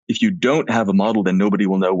if you don't have a model, then nobody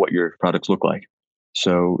will know what your products look like.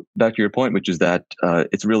 So back to your point, which is that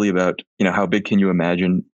it's really about, how big can you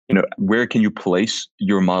imagine, where can you place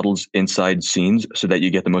your models inside scenes so that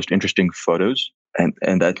you get the most interesting photos?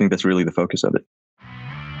 And I think that's really the focus of it.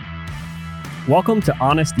 Welcome to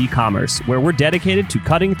Honest Ecommerce, where we're dedicated to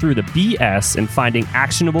cutting through the BS and finding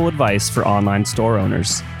actionable advice for online store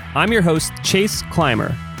owners. I'm your host, Chase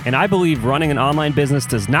Clymer, and I believe running an online business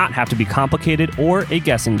does not have to be complicated or a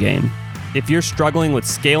guessing game. If you're struggling with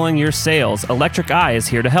scaling your sales, Electric Eye is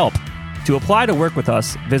here to help. To apply to work with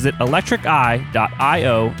us, visit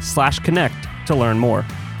electriceye.io/connect to learn more.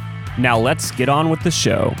 Now let's get on with the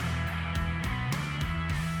show.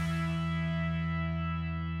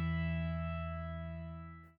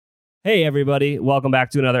 Hey everybody, welcome back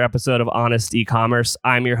to another episode of Honest Ecommerce.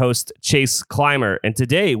 I'm your host, Chase Clymer, and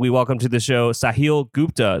today we welcome to the show Sahil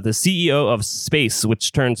Gupta, the CEO of Space,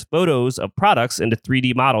 which turns photos of products into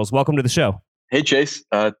 3D models. Welcome to the show. Hey Chase,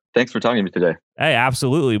 thanks for talking to me today. Hey,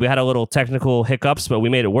 absolutely. We had a little technical hiccups, but we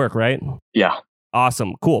made it work, right? Yeah.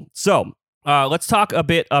 Awesome. Cool. So let's talk a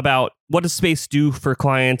bit about what does Space do for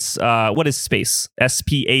clients? What is Space?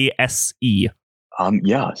 SPASE.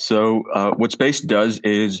 So what Space does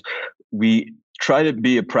is we try to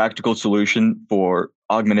be a practical solution for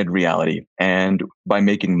augmented reality and by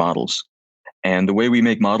making models. And the way we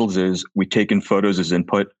make models is we take in photos as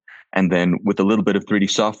input, and then with a little bit of 3D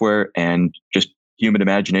software and just human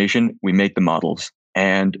imagination, we make the models.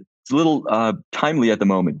 And it's a little timely at the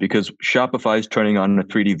moment because Shopify is turning on a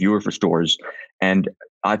 3D viewer for stores, and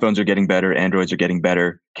iPhones are getting better, Androids are getting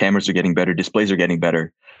better, cameras are getting better, displays are getting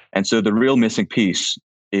better. And so the real missing piece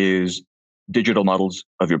is digital models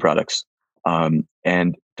of your products.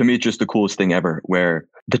 And to me, it's just the coolest thing ever, where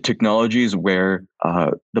the technologies where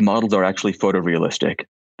the models are actually photorealistic.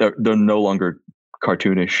 They're no longer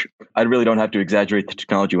cartoonish. I really don't have to exaggerate the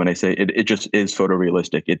technology when I say it just is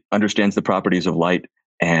photorealistic. It understands the properties of light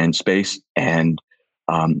and space, and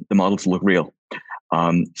the models look real.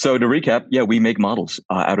 So to recap, we make models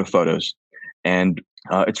out of photos. And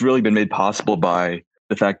it's really been made possible by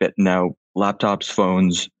the fact that now laptops,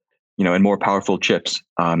 phones, and more powerful chips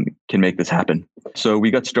can make this happen. So we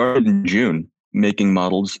got started in June making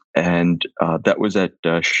models, and that was at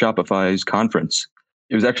Shopify's conference.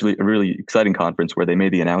 It was actually a really exciting conference where they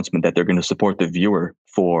made the announcement that they're going to support the viewer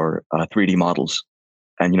for 3D models.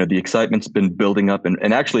 And, the excitement's been building up,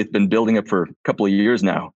 and actually it's been building up for a couple of years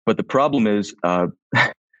now. But the problem is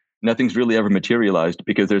nothing's really ever materialized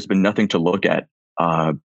because there's been nothing to look at.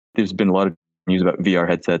 There's been a lot of news about VR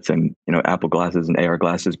headsets and, Apple glasses and AR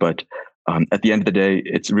glasses. But at the end of the day,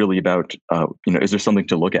 it's really about, is there something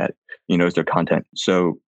to look at? Is there content?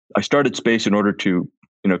 So I started Space in order to,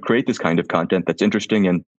 create this kind of content that's interesting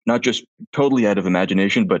and not just totally out of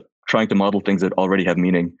imagination, but trying to model things that already have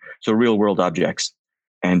meaning. So real world objects.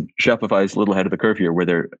 And Shopify is a little ahead of the curve here, where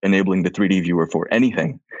they're enabling the 3D viewer for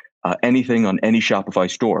anything on any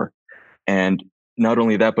Shopify store. And not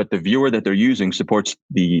only that, but the viewer that they're using supports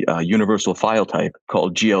the universal file type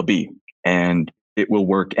called GLB, and it will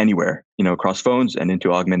work anywhere, across phones and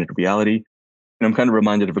into augmented reality. And I'm kind of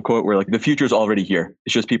reminded of a quote where the future is already here.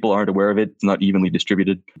 It's just people aren't aware of it. It's not evenly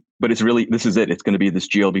distributed, but it's really, this is it. It's going to be this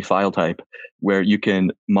GLB file type where you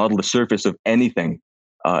can model the surface of anything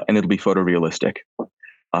and it'll be photorealistic.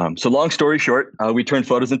 So long story short, we turn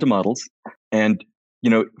photos into models. And,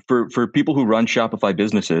 for people who run Shopify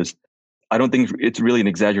businesses, I don't think it's really an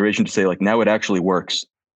exaggeration to say now it actually works.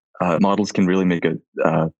 Models can really make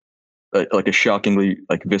a shockingly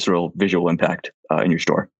visceral visual impact in your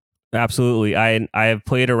store. Absolutely. I have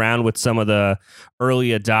played around with some of the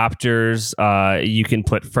early adopters. You can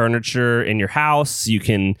put furniture in your house. You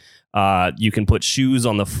can put shoes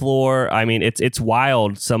on the floor. I mean, it's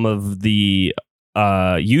wild, some of the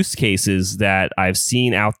use cases that I've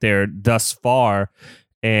seen out there thus far.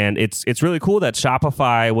 And it's really cool that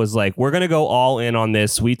Shopify was like, we're going to go all in on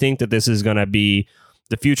this. We think that this is going to be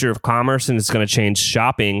the future of commerce and it's going to change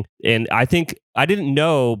shopping. And I think, I didn't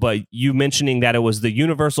know, but you mentioning that it was the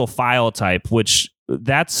universal file type, which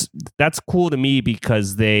that's cool to me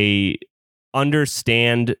because they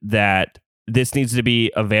understand that this needs to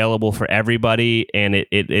be available for everybody, and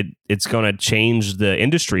it's going to change the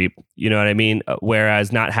industry. You know what I mean?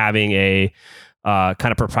 Whereas not having a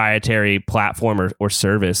kind of proprietary platform or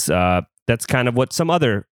service, that's kind of what some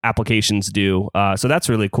other applications do. So that's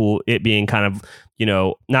really cool. It being kind of,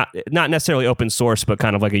 not necessarily open source, but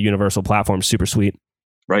kind of like a universal platform. Super sweet.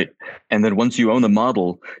 Right. And then once you own the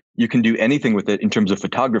model, you can do anything with it in terms of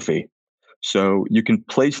photography. So you can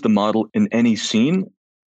place the model in any scene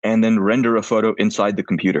and then render a photo inside the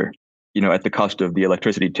computer. at the cost of the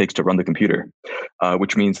electricity it takes to run the computer,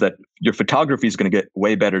 which means that your photography is going to get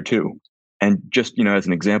way better too. And just, as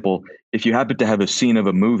an example, if you happen to have a scene of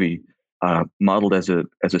a movie modeled as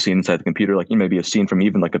a scene inside the computer, like maybe a scene from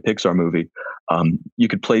even like a Pixar movie, you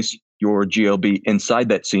could place your GLB inside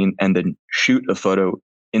that scene and then shoot a photo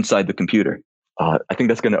inside the computer. I think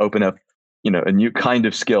that's going to open up, a new kind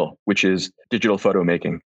of skill, which is digital photo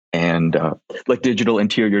making and like digital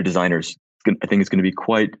interior designers. I think it's going to be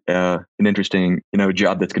quite an interesting,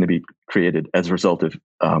 job that's going to be created as a result of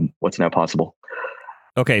what's now possible.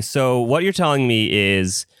 Okay, so what you're telling me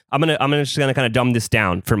is I'm just gonna kind of dumb this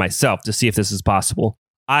down for myself to see if this is possible.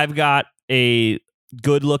 I've got a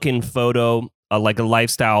good looking photo, like a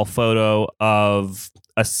lifestyle photo of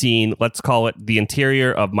a scene. Let's call it the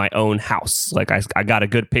interior of my own house. Like I got a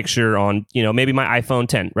good picture on, maybe my iPhone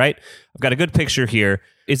 10, right? I've got a good picture here.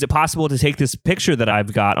 Is it possible to take this picture that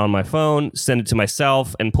I've got on my phone, send it to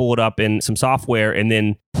myself, and pull it up in some software, and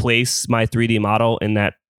then place my 3D model in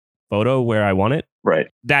that photo where I want it? Right.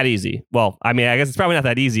 That easy. Well, I mean, I guess it's probably not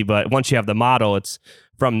that easy, but once you have the model, it's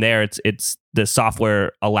from there, it's the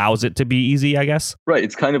software allows it to be easy, I guess. Right.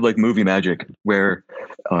 It's kind of like movie magic where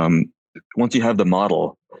once you have the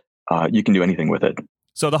model, you can do anything with it.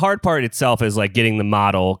 So the hard part itself is like getting the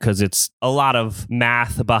model, because it's a lot of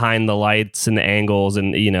math behind the lights and the angles,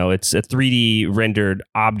 and it's a 3D rendered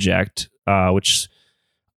object, which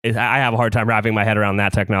I have a hard time wrapping my head around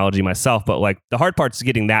that technology myself. But like the hard part's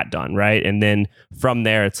getting that done, right? And then from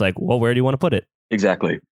there, it's like, well, where do you want to put it?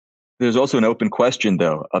 Exactly. There's also an open question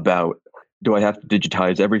though about, do I have to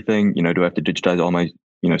digitize everything? Do I have to digitize all my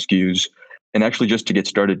SKUs? And actually, just to get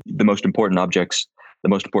started, the most important objects, the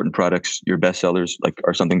most important products, your best sellers, like,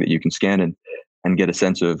 are something that you can scan and get a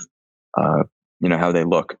sense of, how they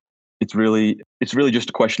look. It's really just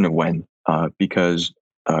a question of when, because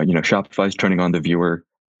Shopify's turning on the viewer.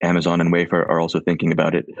 Amazon and Wayfair are also thinking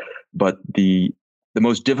about it. But the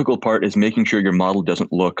most difficult part is making sure your model doesn't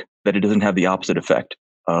have the opposite effect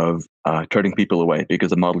of turning people away, because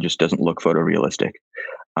the model just doesn't look photorealistic.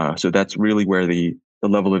 So that's really where the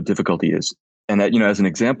level of difficulty is. And that, as an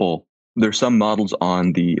example, there's some models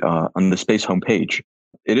on the Space homepage.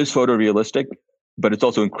 It is photorealistic, but it's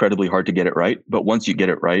also incredibly hard to get it right. But once you get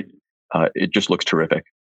it right, it just looks terrific.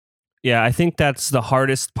 Yeah, I think that's the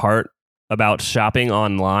hardest part about shopping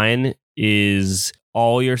online, is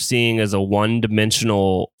all you're seeing is a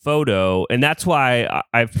one-dimensional photo. And that's why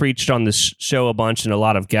I've preached on this show a bunch, and a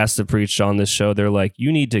lot of guests have preached on this show. They're like,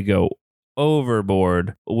 you need to go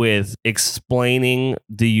overboard with explaining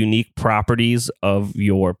the unique properties of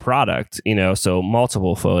your product, so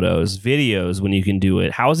multiple photos, videos when you can do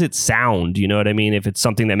it. How does it sound? You know what I mean? If it's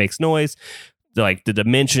something that makes noise, like the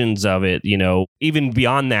dimensions of it, even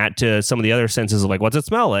beyond that, to some of the other senses of like, what's it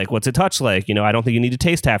smell like? What's it touch like? I don't think you need to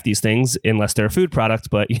taste half these things unless they're a food product,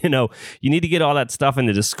 but you need to get all that stuff in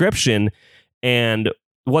the description. And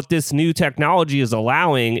what this new technology is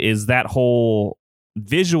allowing is that whole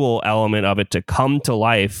visual element of it to come to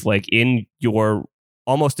life, like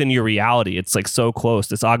almost in your reality. It's like so close.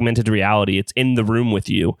 This augmented reality, it's in the room with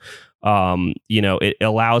you. It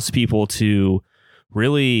allows people to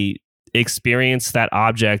really experience that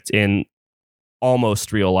object in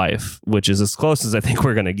almost real life, which is as close as I think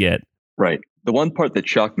we're going to get. Right. The one part that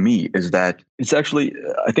shocked me is that it's actually,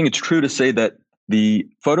 I think it's true to say that the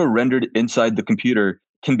photo rendered inside the computer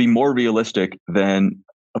can be more realistic than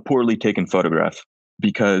a poorly taken photograph,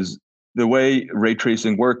 because the way ray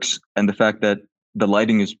tracing works and the fact that the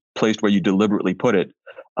lighting is placed where you deliberately put it,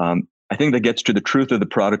 I think that gets to the truth of the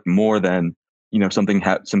product more than,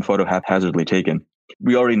 some photo haphazardly taken.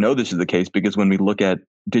 We already know this is the case because when we look at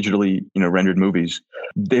digitally, rendered movies,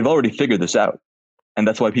 they've already figured this out. And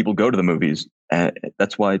that's why people go to the movies. And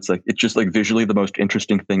that's why it's just like visually the most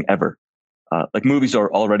interesting thing ever. Like movies are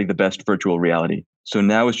already the best virtual reality. So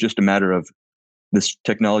now it's just a matter of this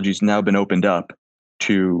technology's now been opened up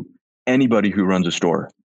to anybody who runs a store.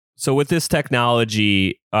 So with this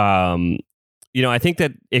technology, I think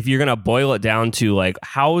that if you're going to boil it down to like,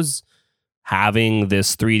 how's having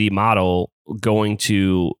this 3D model going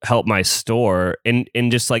to help my store, and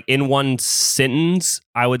just like in one sentence,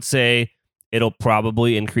 I would say it'll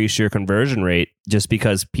probably increase your conversion rate, just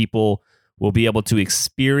because people will be able to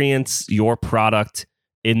experience your product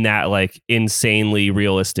in that like insanely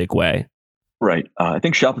realistic way. Right. I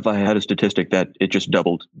think Shopify had a statistic that it just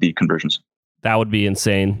doubled the conversions. That would be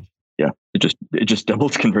insane. Yeah, it just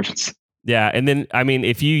doubled conversions. Yeah, and then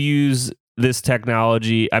if you use this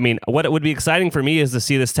technology, what would be exciting for me is to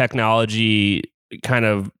see this technology kind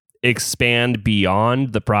of expand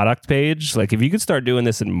beyond the product page. Like if you could start doing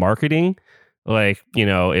this in marketing, Like,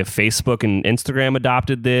 if Facebook and Instagram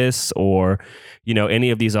adopted this, or, any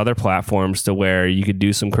of these other platforms, to where you could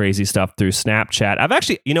do some crazy stuff through Snapchat. I've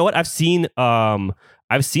actually, I've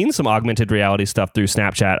seen some augmented reality stuff through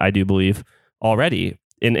Snapchat, I do believe, already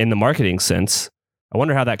in the marketing sense. I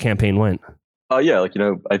wonder how that campaign went. Yeah, like,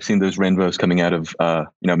 I've seen those rainbows coming out of,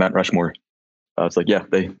 Mount Rushmore. It's like, yeah,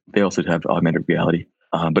 they also have augmented reality,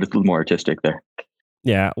 but it's a little more artistic there.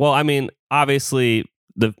 Yeah. Well, I mean, obviously,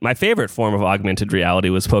 my favorite form of augmented reality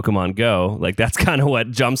was Pokemon Go. Like, that's kind of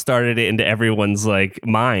what jump-started it into everyone's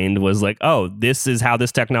mind, was like, oh, this is how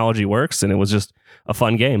this technology works. And it was just a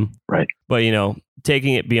fun game. Right. But,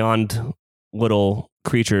 taking it beyond little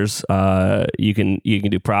creatures, you can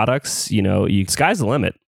do products, sky's the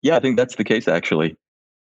limit. Yeah, I think that's the case, actually.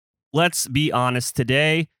 Let's be honest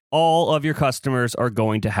today. All of your customers are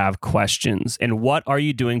going to have questions. And what are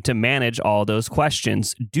you doing to manage all those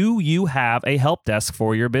questions? Do you have a help desk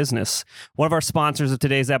for your business? One of our sponsors of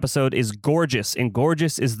today's episode is Gorgias, and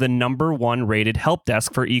Gorgias is the #1 rated help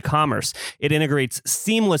desk for e-commerce. It integrates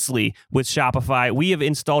seamlessly with Shopify. We have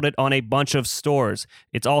installed it on a bunch of stores.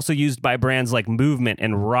 It's also used by brands like Movement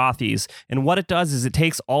and Rothy's. And what it does is it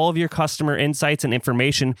takes all of your customer insights and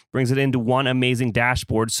information, brings it into one amazing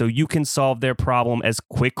dashboard so you can solve their problem as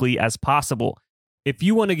quickly as possible. If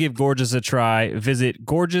you want to give Gorgias a try, visit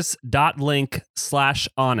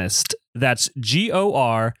gorgias.link/honest. That's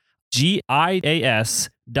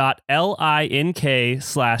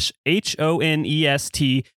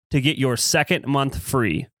GORGIAS.link/HONEST to get your second month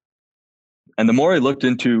free. And the more I looked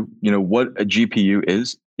into, what a GPU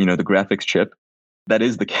is, the graphics chip, that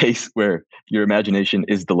is the case where your imagination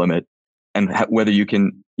is the limit, and whether you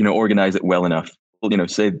can, organize it well enough.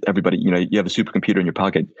 Say everybody, you have a supercomputer in your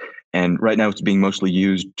pocket, and right now it's being mostly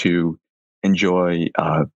used to enjoy,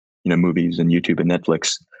 movies and YouTube and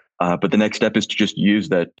Netflix. But the next step is to just use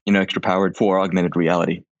that, extra power for augmented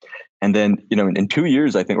reality. And then, in 2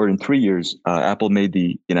 years, I think, or in 3 years, Apple made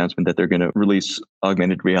the announcement that they're going to release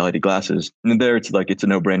augmented reality glasses. And there, it's a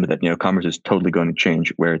no-brainer that, commerce is totally going to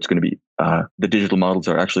change, where it's going to be, the digital models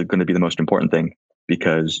are actually going to be the most important thing,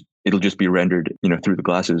 because it'll just be rendered, through the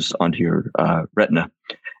glasses onto your retina.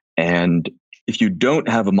 And if you don't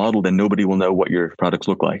have a model, then nobody will know what your products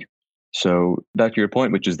look like. So back to your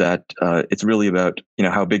point, which is that it's really about,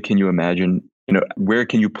 how big can you imagine, where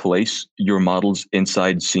can you place your models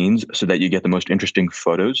inside scenes so that you get the most interesting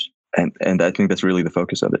photos? And I think that's really the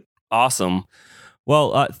focus of it. Awesome.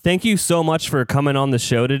 Well, thank you so much for coming on the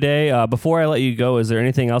show today. Before I let you go, is there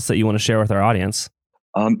anything else that you want to share with our audience?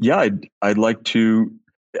 Yeah, I'd like to.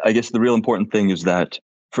 I guess the real important thing is that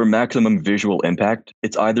for maximum visual impact,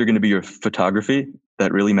 it's either going to be your photography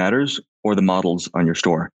that really matters, or the models on your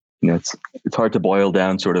store. It's hard to boil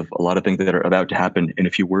down sort of a lot of things that are about to happen in a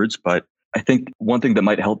few words, but I think one thing that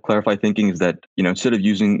might help clarify thinking is that, instead of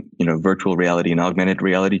using, virtual reality and augmented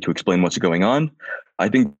reality to explain what's going on, I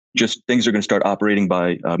think just things are going to start operating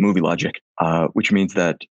by movie logic, which means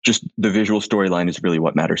that just the visual storyline is really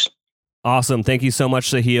what matters. Awesome. Thank you so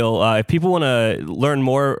much, Sahil. If people want to learn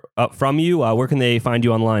more from you, where can they find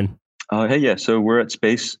you online? So we're at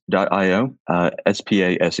space.io,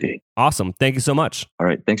 SPASE. Awesome. Thank you so much. All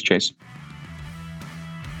right. Thanks, Chase.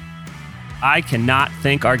 I cannot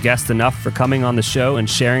thank our guests enough for coming on the show and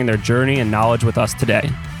sharing their journey and knowledge with us today.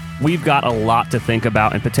 We've got a lot to think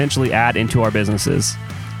about and potentially add into our businesses.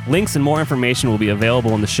 Links and more information will be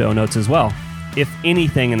available in the show notes as well. If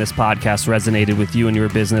anything in this podcast resonated with you and your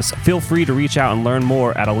business, feel free to reach out and learn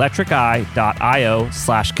more at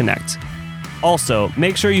electriceye.io/connect. Also,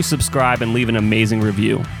 make sure you subscribe and leave an amazing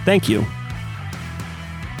review. Thank you.